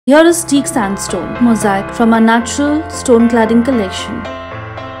Here is teak sandstone mosaic from our natural stone cladding collection.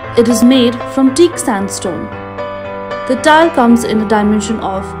 It is made from teak sandstone. The tile comes in a dimension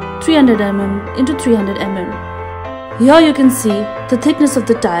of 300 mm into 300 mm. Here you can see the thickness of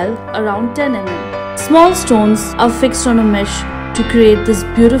the tile around 10 mm. Small stones are fixed on a mesh to create this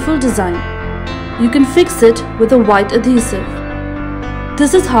beautiful design. You can fix it with a white adhesive.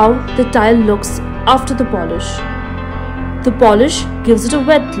 This is how the tile looks after the polish. The polish gives it a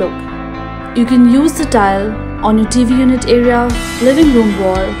wet look. You can use the tile on your TV unit area, living room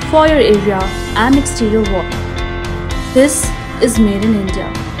wall, foyer area and exterior wall. This is made in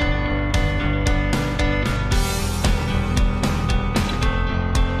India.